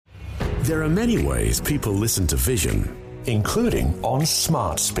There are many ways people listen to Vision, including on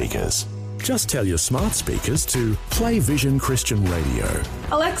smart speakers. Just tell your smart speakers to play Vision Christian Radio.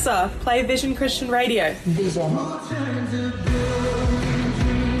 Alexa, play Vision Christian Radio. Vision.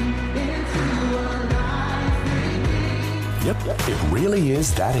 Yep, it really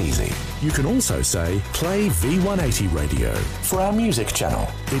is that easy. You can also say, play V180 Radio for our music channel.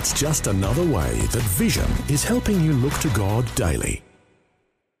 It's just another way that Vision is helping you look to God daily.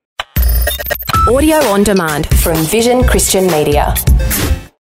 Audio on demand from Vision Christian Media.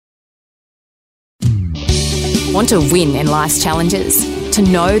 Want to win in life's challenges? To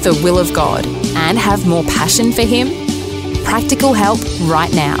know the will of God and have more passion for Him? Practical help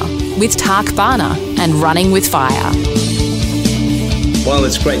right now with Tak Bhana and Running with Fire. Well,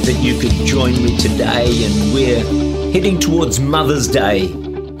 it's great that you could join me today, and we're heading towards Mother's Day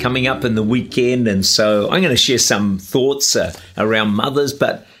coming up in the weekend, and so I'm going to share some thoughts around mothers,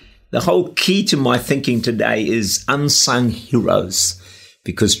 but the whole key to my thinking today is unsung heroes,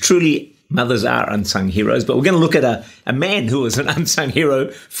 because truly mothers are unsung heroes, but we're going to look at a man who was an unsung hero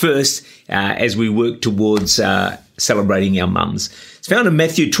first as we work towards celebrating our mums. It's found in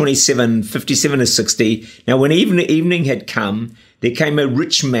Matthew 27:57-60. Now, when evening had come, there came a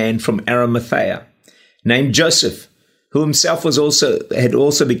rich man from Arimathea named Joseph, who himself had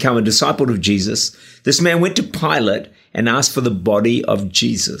also become a disciple of Jesus. This man went to Pilate and asked for the body of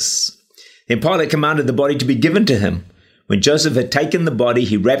Jesus. Then Pilate commanded the body to be given to him. When Joseph had taken the body,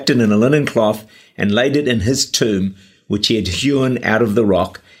 he wrapped it in a linen cloth and laid it in his tomb, which he had hewn out of the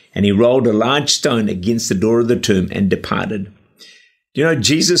rock, and he rolled a large stone against the door of the tomb and departed. You know,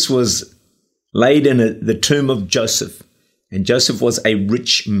 Jesus was laid in the tomb of Joseph, and Joseph was a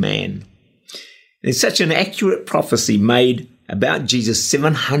rich man. There's such an accurate prophecy made about Jesus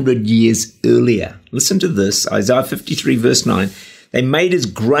 700 years earlier. Listen to this, Isaiah 53 verse 9. They made his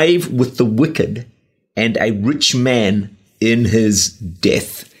grave with the wicked and a rich man in his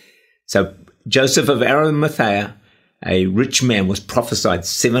death. So Joseph of Arimathea, a rich man, was prophesied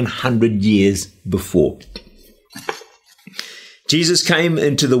 700 years before. Jesus came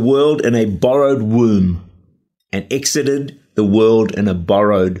into the world in a borrowed womb and exited the world in a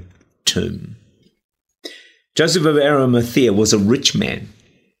borrowed tomb. Joseph of Arimathea was a rich man.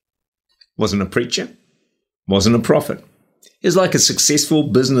 Wasn't a preacher, wasn't a prophet. He was like a successful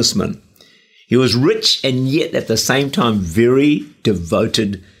businessman. He was rich and yet at the same time very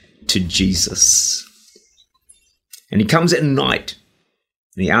devoted to Jesus. And he comes at night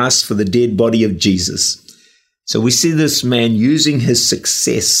and he asks for the dead body of Jesus. So we see this man using his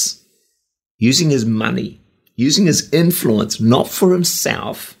success, using his money, using his influence, not for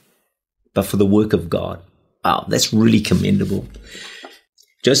himself, but for the work of God. Wow, that's really commendable.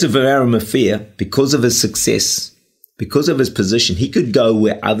 Joseph of Arimathea, because of his success, because of his position, he could go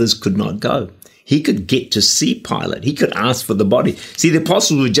where others could not go. He could get to see Pilate. He could ask for the body. See, the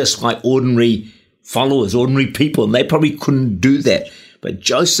apostles were just like ordinary followers, ordinary people, and they probably couldn't do that. But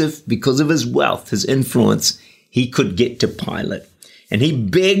Joseph, because of his wealth, his influence, he could get to Pilate. And he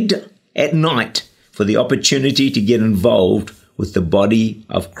begged at night for the opportunity to get involved with the body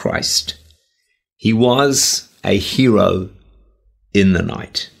of Christ. He was a hero in the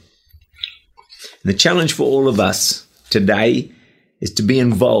night. And the challenge for all of us today is to be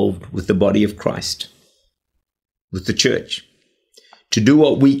involved with the body of Christ, with the church, to do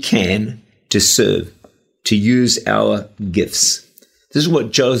what we can to serve, to use our gifts. This is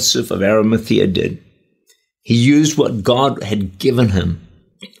what Joseph of Arimathea did. He used what God had given him,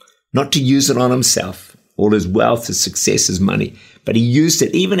 not to use it on himself, all his wealth, his success, his money, but he used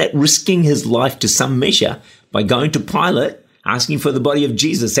it even at risking his life to some measure by going to Pilate, asking for the body of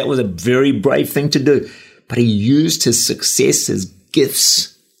Jesus. That was a very brave thing to do. But he used his success, his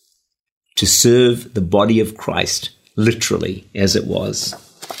gifts, to serve the body of Christ, literally, as it was.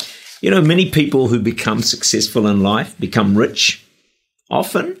 You know, many people who become successful in life, become rich,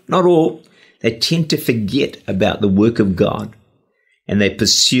 often, not all, they tend to forget about the work of God and they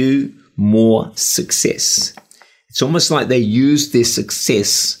pursue more success. It's almost like they use their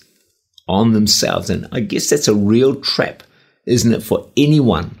success on themselves. And I guess that's a real trap, isn't it, for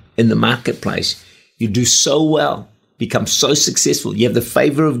anyone in the marketplace? You do so well, become so successful, you have the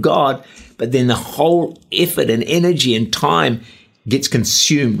favor of God, but then the whole effort and energy and time gets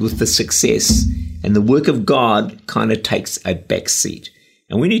consumed with the success, and the work of God kind of takes a back seat.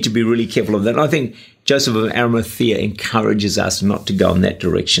 And we need to be really careful of that. I think Joseph of Arimathea encourages us not to go in that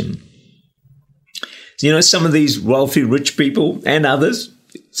direction. So, you know, some of these wealthy, rich people and others,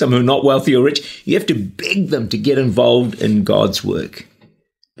 some who are not wealthy or rich, you have to beg them to get involved in God's work.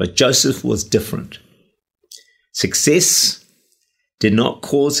 But Joseph was different. Success did not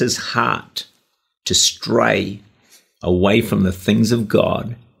cause his heart to stray away from the things of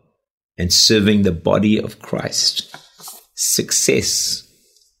God and serving the body of Christ, success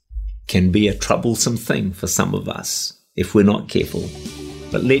can be a troublesome thing for some of us if we're not careful.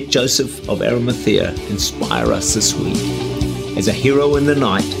 But let Joseph of Arimathea inspire us this week as a hero in the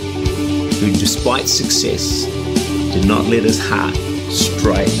night who, despite success, did not let his heart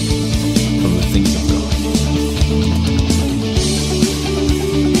stray from the things of God.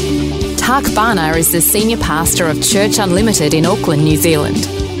 Tak Bhana is the Senior Pastor of Church Unlimited in Auckland, New Zealand.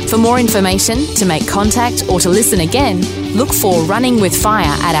 For more information, to make contact or to listen again, look for Running with Fire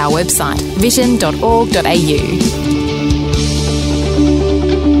at our website, vision.org.au.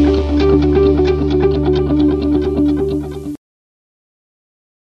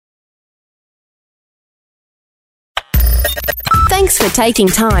 Thanks for taking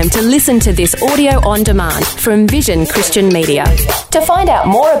time to listen to this audio on demand from Vision Christian Media. To find out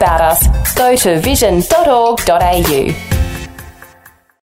more about us, go to vision.org.au.